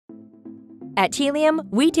At Tealium,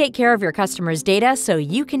 we take care of your customers' data so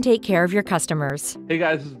you can take care of your customers. Hey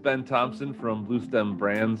guys, this is Ben Thompson from BlueStem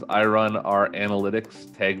Brands. I run our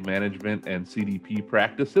analytics, tag management, and CDP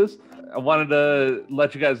practices. I wanted to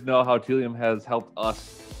let you guys know how Tealium has helped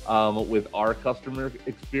us with our customer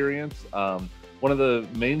experience. One of the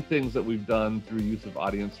main things that we've done through use of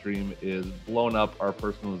Audience Stream is blown up our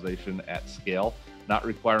personalization at scale, not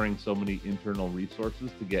requiring so many internal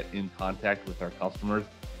resources to get in contact with our customers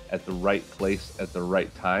at the right place at the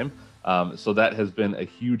right time. So that has been a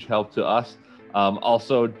huge help to us.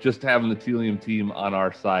 Also, just having the Tealium team on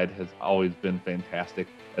our side has always been fantastic,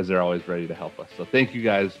 as they're always ready to help us. So thank you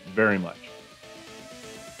guys very much.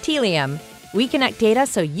 Tealium, we connect data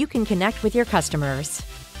so you can connect with your customers.